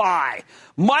a buy.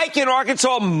 Mike in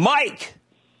Arkansas. Mike.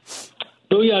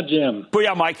 Booyah, Jim.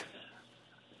 Booyah, Mike.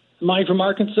 Mike from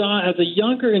Arkansas. As a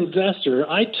younger investor,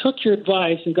 I took your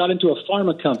advice and got into a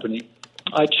pharma company.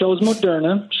 I chose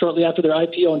Moderna shortly after their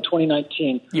IPO in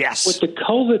 2019. Yes. With the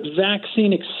COVID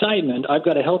vaccine excitement, I've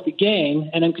got a healthy gain,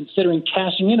 and I'm considering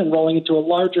cashing in and rolling into a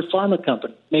larger pharma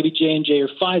company, maybe J&J or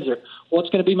Pfizer. What's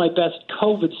going to be my best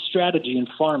COVID strategy in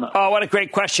pharma? Oh, what a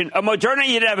great question. Moderna,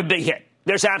 you'd have a big hit.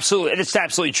 It's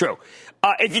absolutely true.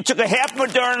 If you took a half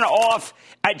Moderna off,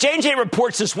 J&J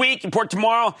reports this week, report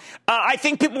tomorrow, I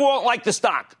think people won't like the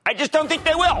stock. I just don't think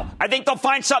they will. I think they'll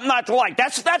find something not to like.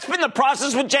 That's been the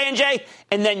process with J&J,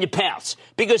 and then you pounce.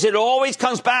 Because it always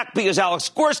comes back because Alex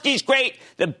Gorski's great,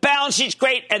 the balance sheet's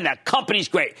great, and the company's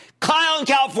great. Kyle in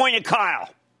California. Kyle.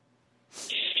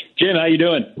 Jim, how you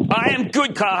doing? I am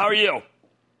good, Kyle. How are you?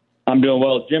 I'm doing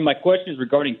well. Jim, my question is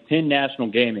regarding Penn National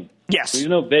Gaming. Yes. So you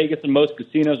know Vegas and most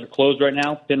casinos are closed right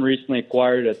now. Penn recently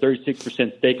acquired a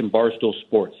 36% stake in Barstool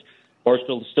Sports.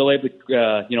 Barstool is still able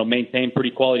to maintain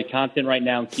pretty quality content right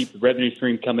now and keep the revenue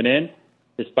stream coming in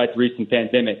despite the recent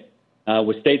pandemic.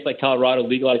 With states like Colorado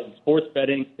legalizing sports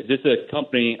betting, is this a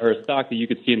company or a stock that you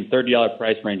could see in the $30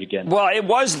 price range again? Well, it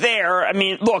was there. I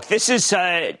mean, look, this is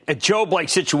a Job-like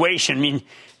situation. I mean,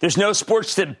 there's no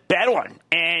sports to bet on,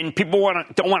 and people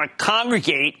don't want to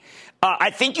congregate.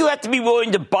 I think you have to be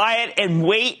willing to buy it and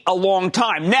wait a long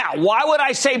time. Now, why would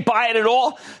I say buy it at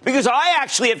all? Because I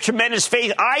actually have tremendous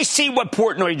faith. I see what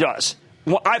Portnoy does.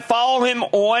 I follow him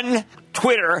on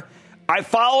Twitter. I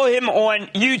follow him on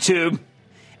YouTube.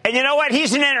 And you know what?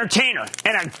 He's an entertainer,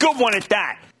 and a good one at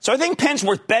that. So I think Penn's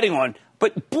worth betting on.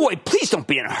 But, boy, please don't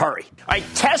be in a hurry. All right,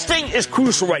 testing is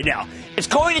crucial right now. It's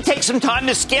going to take some time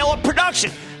to scale up production.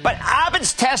 But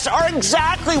Abbott's tests are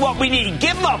exactly what we need.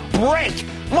 Give them a break.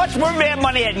 Much more Mad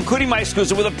Money ahead, including my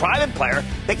exclusive with a private player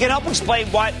that can help explain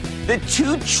what the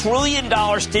 $2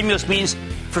 trillion stimulus means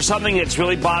for something that's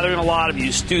really bothering a lot of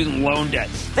you, student loan debt.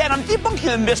 Then I'm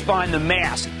debunking the myths behind the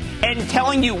mask and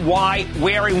telling you why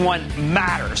wearing one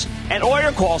matters. And all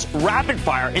your calls rapid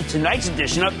fire in tonight's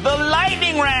edition of the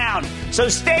Lightning Round. So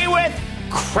stay with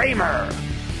Cramer.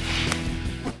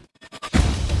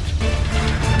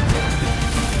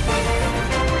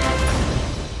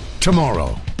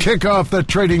 Tomorrow, kick off the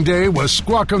trading day with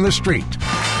Squawk on the Street.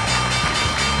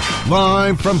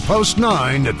 Live from Post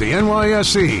 9 at the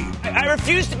NYSE. I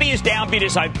refuse to be as downbeat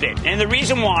as I've been. And the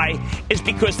reason why is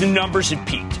because the numbers have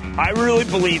peaked. I really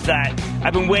believe that.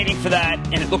 I've been waiting for that,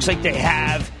 and it looks like they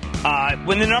have.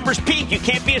 When the numbers peak, you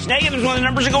can't be as negative as when the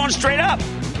numbers are going straight up.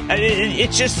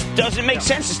 It just doesn't make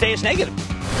sense to stay as negative.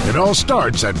 It all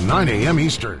starts at 9 a.m.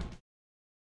 Eastern.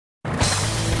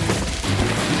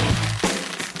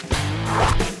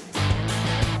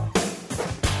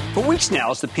 For weeks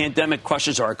now, as the pandemic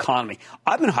crushes our economy,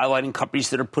 I've been highlighting companies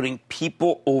that are putting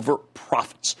people over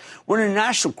profits. We're in a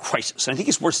national crisis, and I think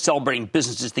it's worth celebrating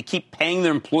businesses that keep paying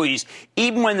their employees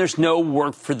even when there's no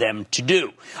work for them to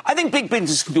do. I think big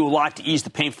businesses can do a lot to ease the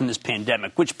pain from this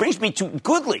pandemic, which brings me to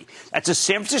Goodly. That's a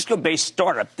San Francisco-based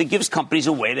startup that gives companies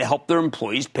a way to help their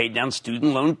employees pay down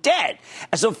student loan debt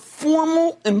as a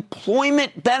formal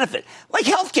employment benefit, like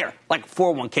healthcare, like a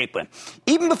 401k plan.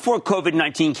 Even before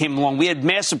COVID-19 came along, we had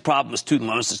massive problem with student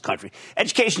loans in this country.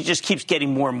 Education just keeps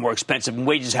getting more and more expensive, and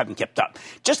wages haven't kept up.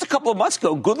 Just a couple of months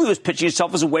ago, Goodly was pitching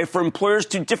itself as a way for employers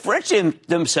to differentiate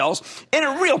themselves in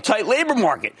a real tight labor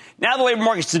market. Now the labor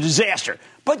market's a disaster.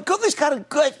 But Goodly's got a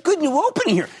good new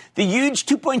opening here. The huge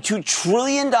 $2.2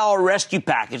 trillion rescue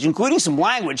package, including some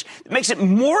language that makes it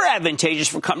more advantageous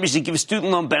for companies to give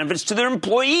student loan benefits to their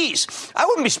employees. I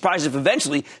wouldn't be surprised if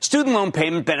eventually student loan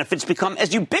payment benefits become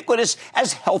as ubiquitous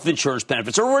as health insurance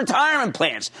benefits or retirement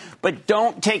plans. But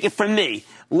don't take it from me.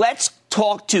 Let's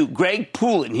talk to Greg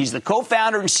Poulin. He's the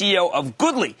co-founder and CEO of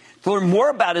Goodly, to learn more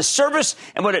about his service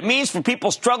and what it means for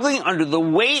people struggling under the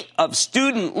weight of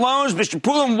student loans. Mr.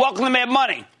 Poulin, welcome to Mad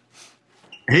Money.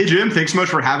 Hey, Jim. Thanks so much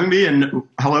for having me, and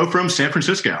hello from San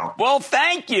Francisco. Well,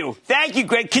 thank you. Thank you,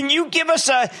 Greg. Can you give us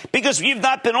because you've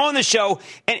not been on the show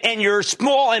and you're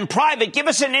small and private, give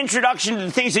us an introduction to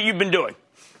the things that you've been doing.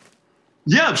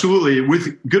 Yeah, absolutely.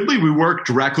 With Goodly, we work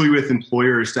directly with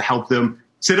employers to help them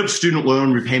set up student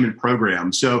loan repayment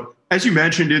programs. So as you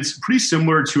mentioned, it's pretty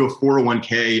similar to a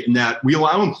 401k in that we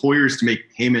allow employers to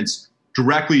make payments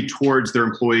directly towards their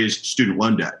employees' student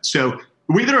loan debt. So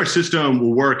the way that our system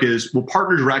will work is we'll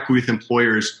partner directly with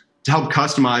employers to help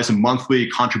customize a monthly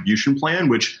contribution plan,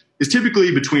 which is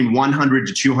typically between $100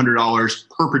 to $200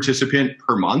 per participant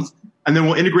per month. And then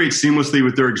we'll integrate seamlessly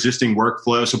with their existing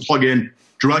workflow. So plug in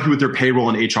directly with their payroll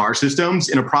and HR systems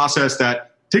in a process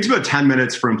that takes about 10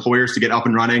 minutes for employers to get up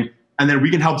and running. And then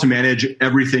we can help to manage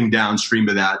everything downstream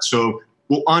of that. So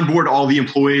we'll onboard all the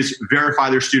employees, verify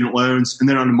their student loans, and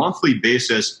then on a monthly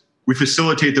basis, we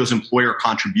facilitate those employer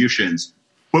contributions.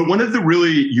 But one of the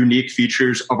really unique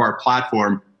features of our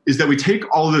platform is that we take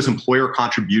all of those employer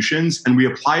contributions and we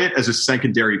apply it as a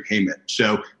secondary payment.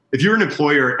 So if you're an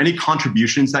employer, any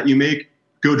contributions that you make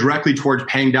go directly towards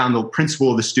paying down the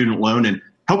principal of the student loan and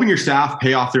helping your staff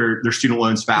pay off their student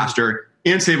loans faster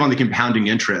and save on the compounding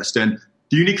interest. And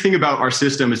the unique thing about our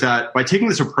system is that by taking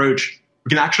this approach, we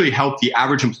can actually help the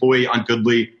average employee on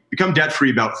Goodly become debt-free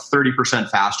about 30%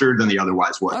 faster than they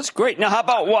otherwise would. That's great. Now, how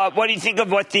about what do you think of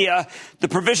what the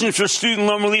provisions for student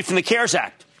loan relief in the CARES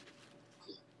Act?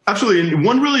 Absolutely. And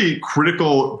one really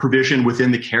critical provision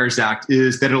within the CARES Act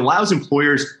is that it allows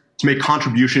employers to make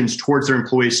contributions towards their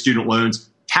employees' student loans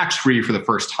tax-free for the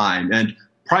first time. And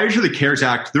prior to the CARES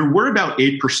Act, there were about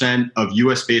 8% of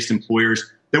U.S.-based employers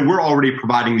that were already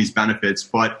providing these benefits,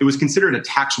 but it was considered a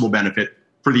taxable benefit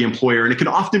for the employer. And it can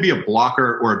often be a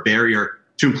blocker or a barrier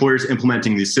to employers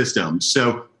implementing these systems.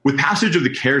 So with passage of the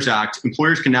CARES Act,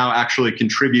 employers can now actually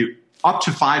contribute up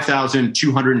to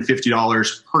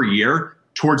 $5,250 per year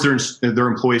towards their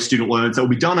employee student loans that will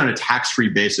be done on a tax-free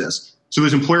basis. So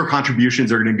those employer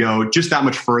contributions are going to go just that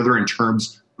much further in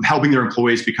terms of helping their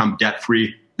employees become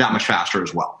debt-free that much faster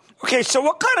as well. Okay, so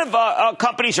what kind of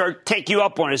companies take you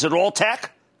up on? Is it all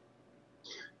tech?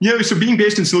 Yeah, so being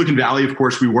based in Silicon Valley, of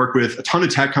course, we work with a ton of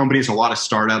tech companies, a lot of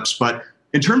startups, but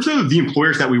in terms of the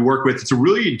employers that we work with, it's a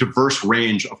really diverse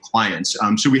range of clients.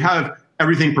 So we have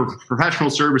everything from professional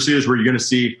services where you're going to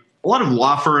see a lot of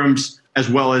law firms as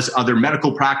well as other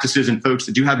medical practices and folks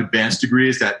that do have advanced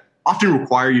degrees that often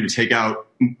require you to take out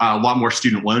a lot more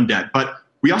student loan debt. But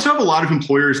we also have a lot of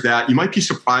employers that you might be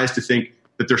surprised to think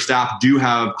that their staff do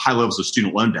have high levels of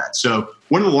student loan debt. So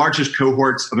one of the largest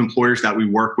cohorts of employers that we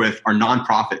work with are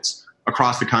nonprofits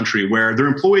across the country where their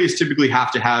employees typically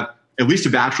have to have at least a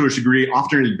bachelor's degree,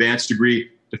 often an advanced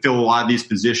degree to fill a lot of these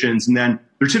positions. And then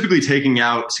they're typically taking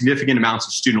out significant amounts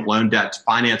of student loan debt to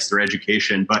finance their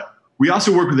education. But we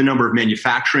also work with a number of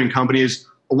manufacturing companies,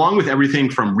 along with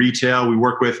everything from retail. We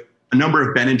work with a number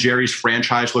of Ben & Jerry's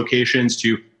franchise locations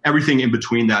to everything in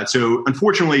between that. So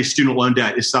unfortunately, student loan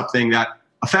debt is something that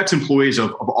affects employees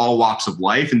of all walks of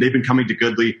life. And they've been coming to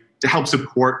Goodly to help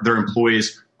support their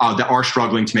employees that are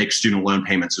struggling to make student loan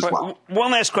payments as well.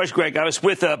 One last question, Greg. I was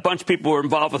with a bunch of people who are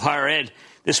involved with higher ed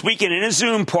this weekend in a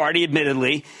Zoom party,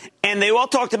 admittedly, and they all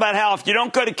talked about how if you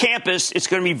don't go to campus, it's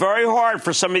going to be very hard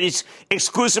for some of these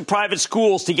exclusive private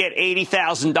schools to get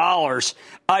 $80,000.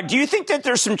 Do you think that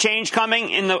there's some change coming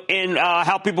in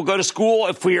how people go to school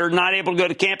if we are not able to go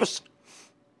to campus?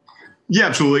 Yeah,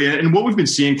 absolutely. And what we've been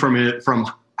seeing from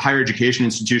higher education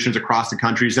institutions across the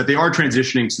country is that they are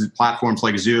transitioning to platforms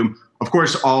like Zoom. Of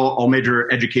course, all major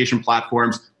education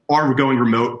platforms are going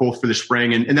remote both for the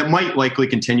spring, and that might likely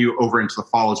continue over into the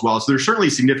fall as well. So there's certainly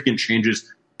significant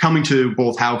changes coming to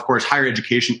both how, of course, higher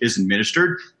education is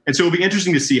administered. And so it'll be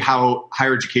interesting to see how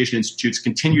higher education institutes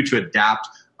continue to adapt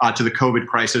to the COVID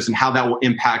crisis and how that will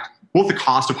impact both the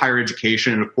cost of higher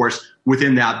education and, of course,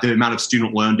 within that, the amount of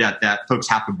student loan debt that folks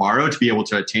have to borrow to be able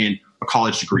to attain a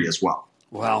college degree as well.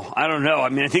 Well, I don't know. I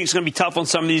mean, I think it's going to be tough on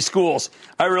some of these schools.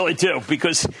 I really do,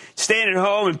 because staying at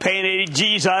home and paying 80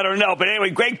 G's, I don't know. But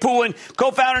anyway, Greg Poulin,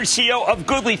 co-founder and CEO of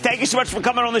Goodly, thank you so much for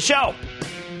coming on the show.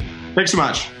 Thanks so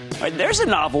much. There's a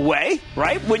novel way,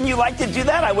 right? Wouldn't you like to do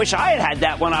that? I wish I had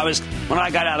that when I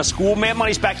got out of school. Mad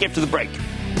Money's back after the break.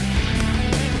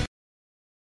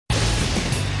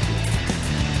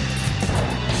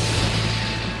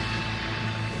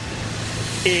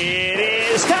 It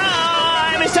is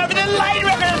time. It's time for the lightning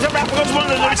round.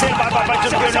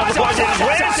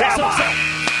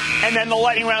 And then the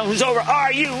lightning round is over.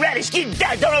 Are you ready?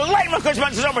 The lightning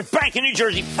round is over with Frank in New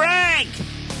Jersey. Frank!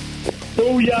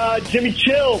 Booyah, Jimmy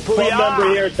Chill, club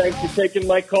member here. Thanks for taking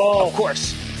my call. Of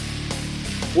course.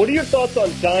 What are your thoughts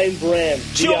on Dine Brand?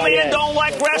 Julian don't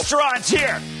like restaurants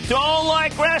here. Don't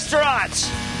like restaurants.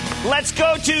 Let's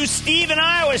go to Steve in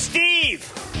Iowa. Steve.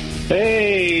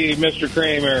 Hey, Mr.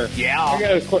 Cramer. Yeah.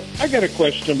 I got a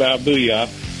question about Booyah.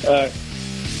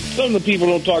 Some of the people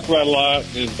don't talk about a lot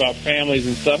is about families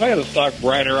and stuff. I got a stock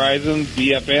Bright Horizons,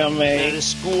 BFMA. The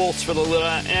schools for the little,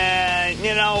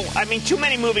 too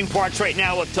many moving parts right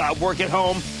now with work at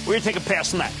home. We're going to take a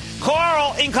pass on that.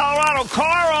 Carl in Colorado.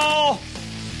 Carl!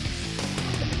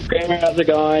 Cramer, how's it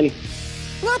going?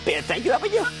 Not bad, thank you. How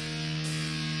about you?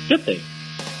 Good thing.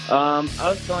 I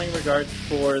was calling in regards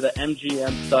for the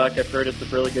MGM stock. I've heard it's a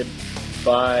really good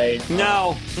buy.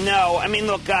 No. I mean,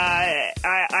 look,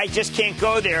 I just can't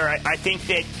go there. I think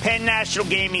that Penn National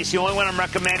Gaming is the only one I'm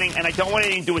recommending, and I don't want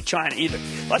anything to do with China either.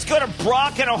 Let's go to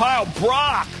Brock in Ohio.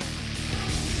 Brock.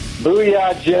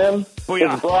 Booyah, Jim.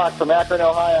 Booyah. It's Brock from Akron,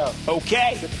 Ohio.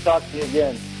 Okay. Good to talk to you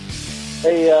again.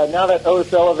 Hey, now that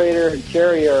Otis Elevator and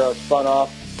Carrier are spun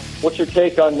off, what's your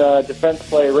take on defense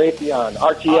play Raytheon,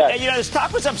 RTX? The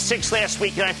stock was up 6 last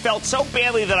week, and I felt so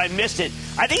badly that I missed it.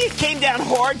 I think it came down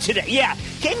hard today. Yeah,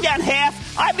 came down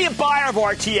half. I'd be a buyer of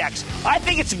RTX. I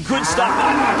think it's a good stock.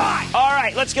 All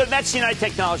right, let's go. That's United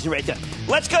Technology right there.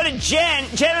 Let's go to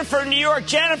Jennifer in New York.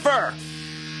 Jennifer.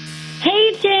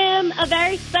 Hey, Jim, a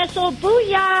very special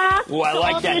booyah. Oh, I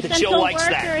like that. The Jill likes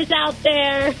that. Workers out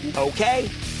there. Okay.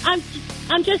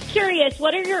 I'm just curious,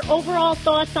 what are your overall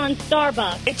thoughts on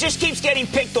Starbucks? It just keeps getting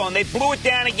picked on. They blew it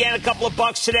down again, a couple of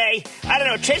bucks today. I don't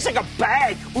know, it tastes like a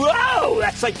bag. Whoa,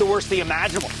 that's like the worst thing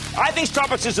imaginable. I think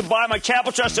Starbucks is a buy. My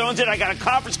Chapel Trust owns it. I got a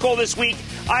conference call this week.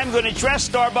 I'm going to address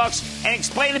Starbucks and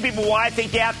explain to people why I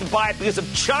think they have to buy it because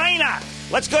of China.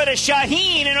 Let's go to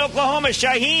Shaheen in Oklahoma.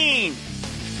 Shaheen.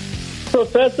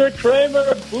 Professor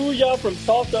Cramer, booyah from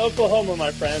Tulsa, Oklahoma,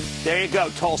 my friend. There you go,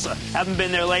 Tulsa. Haven't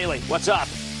been there lately. What's up?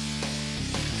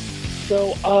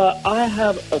 So I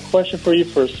have a question for you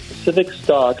for a specific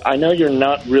stock. I know you're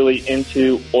not really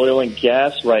into oil and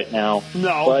gas right now.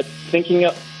 No. But thinking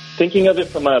of it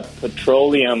from a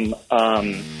petroleum,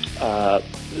 the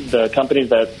companies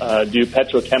that do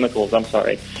petrochemicals, I'm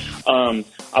sorry.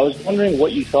 I was wondering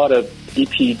what you thought of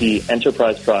EPD,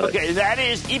 Enterprise Products. Okay,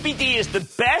 EPD is the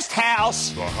best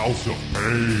house. The house of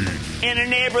pain. In a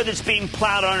neighborhood that's being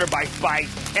plowed under by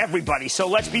everybody. So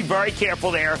let's be very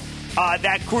careful there.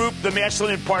 That group, the Master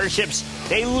Limited Partnerships,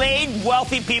 they laid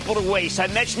wealthy people to waste. I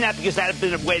mentioned that because that had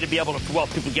been a way to be able to help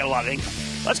people get a lot of income.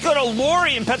 Let's go to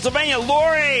Lori in Pennsylvania.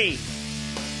 Lori!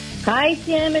 Hi,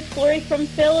 Jim. It's Lori from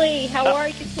Philly. How are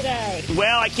you today?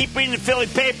 Well, I keep reading the Philly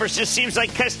papers. Just seems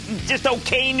like just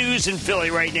okay news in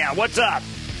Philly right now. What's up?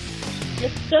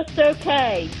 It's just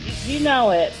okay. You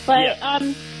know it. But,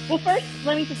 yeah. Well, first,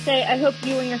 let me just say, I hope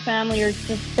you and your family are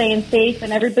just staying safe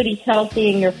and everybody's healthy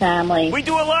in your family. We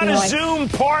do a lot of Zoom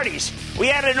parties. We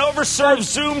had an overserved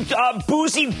Zoom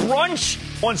boozy brunch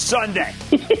on Sunday.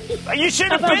 You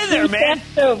should have been there, man.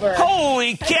 Passover?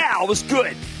 Holy cow, it was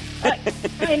good.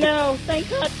 I know. Thank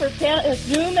God for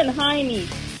Zoom and Jaime.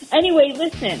 Anyway,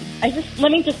 listen,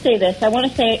 let me just say this. I want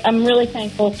to say I'm really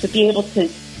thankful to be able to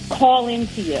call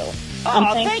into you. I'm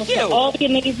thankful thank you. for all the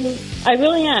amazing. I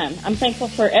really am. I'm thankful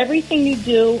for everything you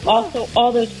do. Also,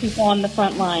 all those people on the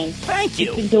front lines. Thank you.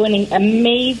 You've been doing an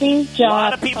amazing job. A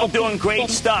lot of people doing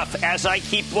great stuff. As I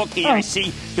keep looking, I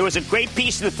see there was a great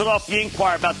piece in the Philadelphia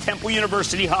Inquirer about Temple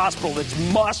University Hospital that's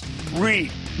must read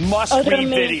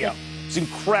video. It's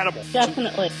incredible.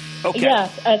 Definitely. Okay.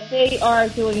 Yes, they are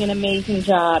doing an amazing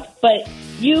job. But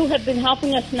you have been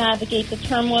helping us navigate the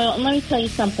turmoil. And let me tell you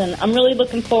something. I'm really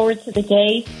looking forward to the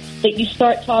day that you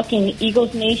start talking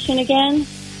Eagles Nation again.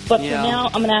 But for now,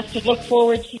 I'm going to have to look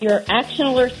forward to your Action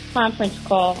Alerts conference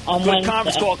call on Wednesday. Good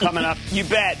conference call coming up. You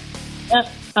bet.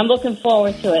 I'm looking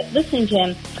forward to it. Listen,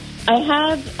 Jim,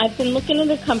 I've been looking at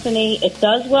the company. It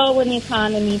does well when the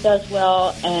economy does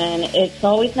well, and it's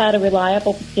always had a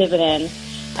reliable dividend.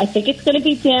 I think it's going to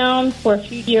be down for a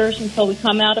few years until we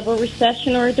come out of a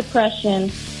recession or a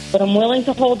depression, but I'm willing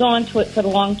to hold on to it for the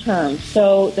long term.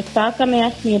 So the stock I'm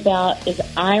asking about is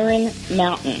Iron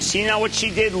Mountain. See now what she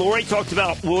did? Lori talked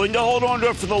about willing to hold on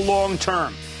to it for the long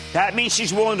term. That means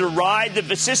she's willing to ride the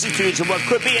vicissitudes of what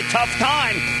could be a tough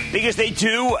time because they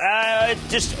do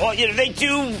they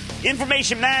do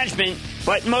information management,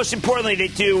 but most importantly, they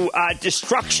do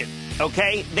destruction.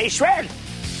 Okay, they shred,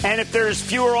 and if there's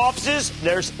fewer offices,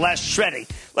 there's less shredding.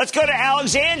 Let's go to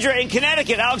Alexandra in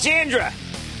Connecticut. Alexandra.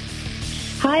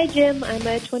 Hi, Jim. I'm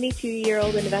a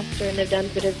 22-year-old investor and have done a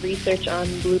bit of research on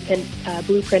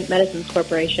Blueprint Medicines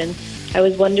Corporation. I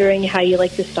was wondering how you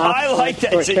like the stock. I like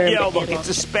that. Look, it's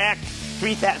a SPAC,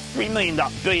 $3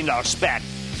 billion SPAC.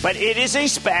 But it is a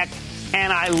SPAC.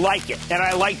 and I like it. And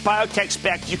I like biotech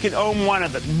specs. You can own one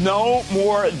of them. No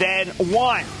more than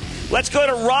one. Let's go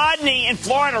to Rodney in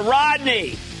Florida.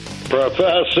 Rodney.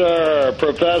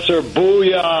 Professor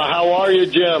Booyah. How are you,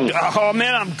 Jim? Oh,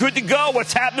 man, I'm good to go.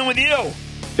 What's happening with you?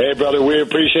 Hey, brother, we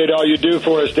appreciate all you do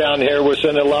for us down here. We're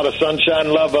sending a lot of sunshine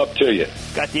and love up to you.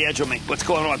 Got the edge on me. What's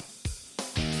going on?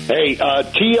 Hey,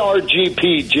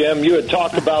 TRGP, Jim, you had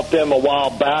talked about them a while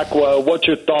back. Well, what's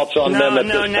your thoughts on them at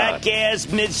this time? No, not gas,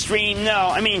 midstream, no.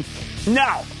 I mean,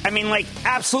 like,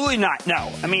 absolutely not, no.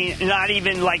 I mean, not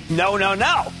even like, no.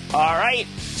 All right?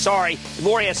 Sorry.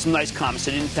 Lori has some nice comments.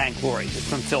 I didn't thank Lori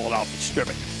from Philadelphia. It's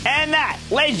terrific. And that,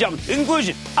 ladies and gentlemen, the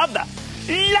conclusion of the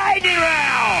Lightning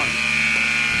Round.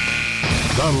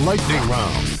 The Lightning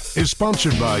Round is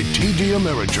sponsored by TD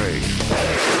Ameritrade.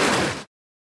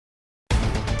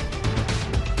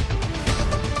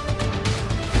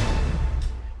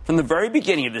 From the very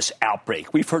beginning of this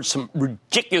outbreak, we've heard some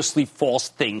ridiculously false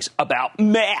things about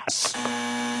masks.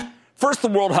 First, the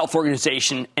World Health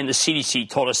Organization and the CDC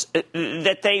told us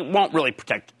that they won't really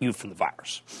protect you from the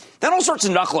virus. Then all sorts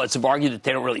of knuckleheads have argued that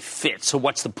they don't really fit, so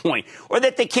what's the point? Or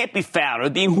that they can't be found, or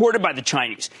being hoarded by the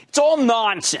Chinese. It's all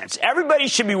nonsense. Everybody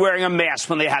should be wearing a mask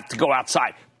when they have to go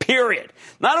outside, period.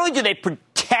 Not only do they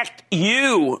protect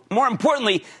you, more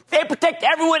importantly, they protect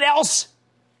everyone else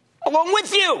along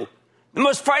with you. The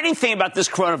most frightening thing about this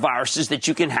coronavirus is that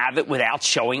you can have it without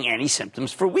showing any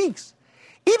symptoms for weeks.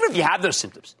 Even if you have those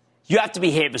symptoms, you have to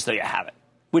behave as though you have it,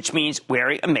 which means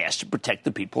wearing a mask to protect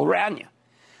the people around you.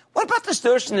 What about this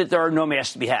notion that there are no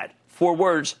masks to be had? 4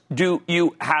 words. Do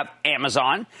you have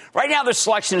Amazon? Right now, their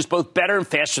selection is both better and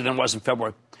faster than it was in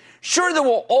February. Sure, there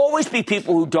will always be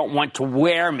people who don't want to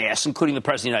wear masks, including the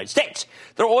President of the United States.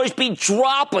 There will always be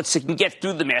droplets that can get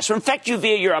through the mask or infect you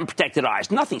via your unprotected eyes.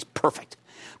 Nothing's perfect.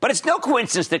 But it's no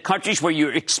coincidence that countries where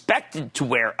you're expected to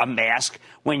wear a mask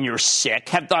when you're sick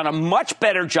have done a much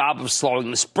better job of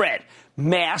slowing the spread.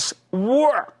 Masks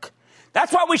work.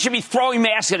 That's why we should be throwing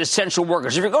masks at essential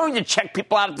workers. If you're going to check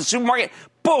people out at the supermarket,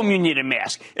 boom, you need a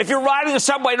mask. If you're riding the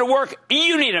subway to work,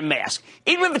 you need a mask.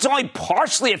 Even if it's only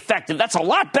partially effective, that's a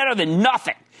lot better than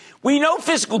nothing. We know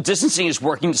physical distancing is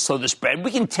working to slow the spread. We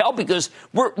can tell because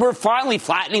we're finally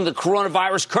flattening the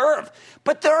coronavirus curve.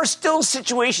 But there are still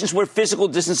situations where physical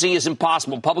distancing is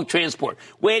impossible. Public transport,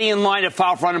 waiting in line to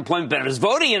file for unemployment benefits,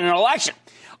 voting in an election.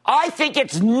 I think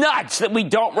it's nuts that we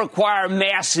don't require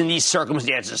masks in these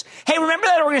circumstances. Hey, remember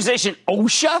that organization,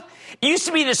 OSHA? It used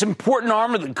to be this important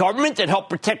arm of the government that helped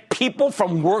protect people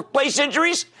from workplace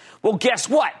injuries. Well, guess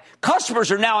what?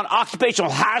 Customers are now an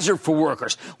occupational hazard for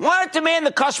workers. Why not demand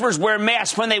the customers wear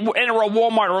masks when they enter a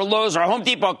Walmart or a Lowe's or a Home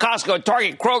Depot, Costco,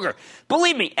 Target, Kroger?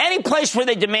 Believe me, any place where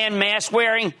they demand mask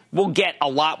wearing will get a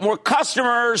lot more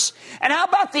customers. And how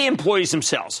about the employees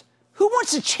themselves? Who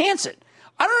wants to chance it?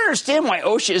 I don't understand why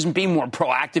OSHA isn't being more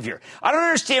proactive here. I don't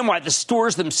understand why the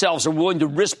stores themselves are willing to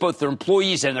risk both their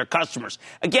employees and their customers.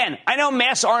 Again, I know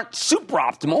masks aren't super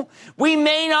optimal. We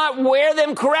may not wear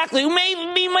them correctly. We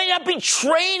may not be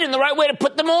trained in the right way to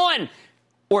put them on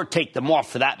or take them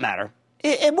off, for that matter.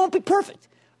 It won't be perfect.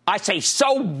 I say,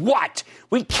 so what?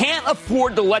 We can't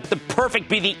afford to let the perfect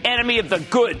be the enemy of the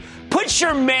good. Put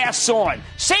your masks on.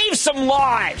 Save some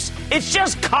lives. It's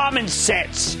just common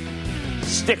sense.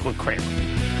 Stick with Cramer.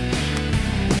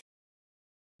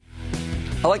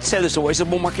 I like to say there's always a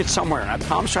bull market somewhere, and I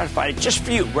promise to try to find it just for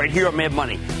you right here on Mad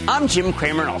Money. I'm Jim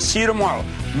Cramer, and I'll see you tomorrow.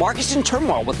 Markets in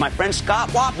Turmoil with my friend Scott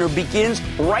Wapner begins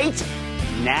right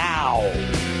now.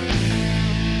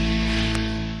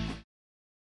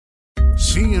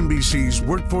 CNBC's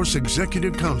Workforce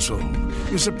Executive Council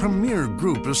is a premier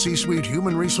group of C-suite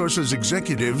human resources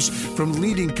executives from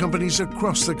leading companies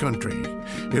across the country.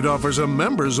 It offers a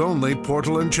members-only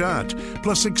portal and chat,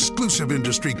 plus exclusive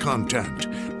industry content,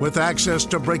 with access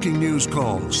to breaking news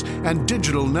calls and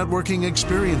digital networking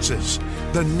experiences.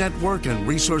 The network and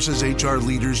resources HR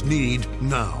leaders need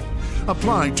now.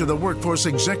 Apply to the Workforce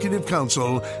Executive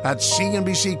Council at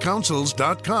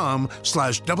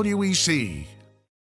cnbccouncils.com/WEC.